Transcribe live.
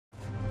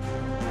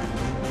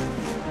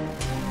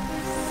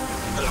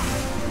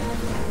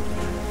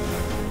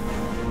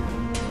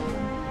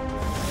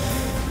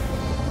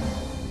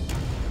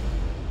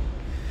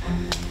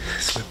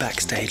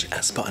backstage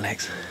at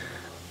SpartanX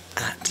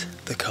at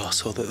the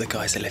castle that the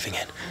guys are living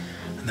in.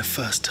 And the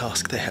first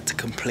task they had to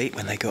complete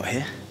when they got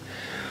here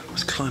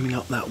was climbing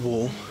up that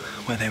wall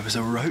where there was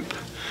a rope,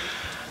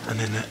 and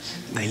then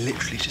they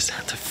literally just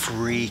had to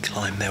free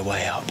climb their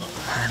way up,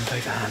 hand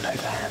over hand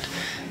over hand.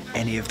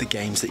 Any of the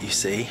games that you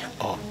see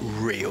are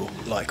real,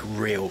 like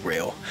real.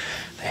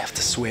 They have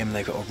to swim,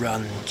 they've got to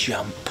run,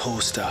 jump, pull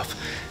stuff.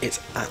 It's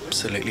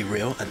absolutely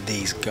real, and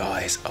these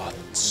guys are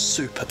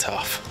super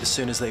tough. As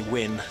soon as they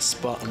win,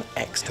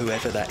 SpartanX,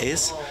 whoever that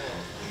is,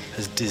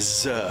 has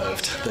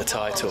deserved the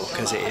title,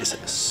 because it is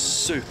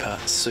super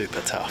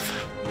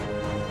tough.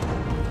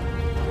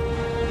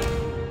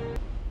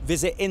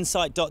 Visit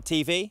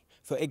insight.tv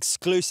for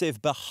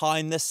exclusive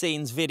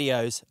behind-the-scenes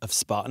videos of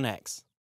SpartanX.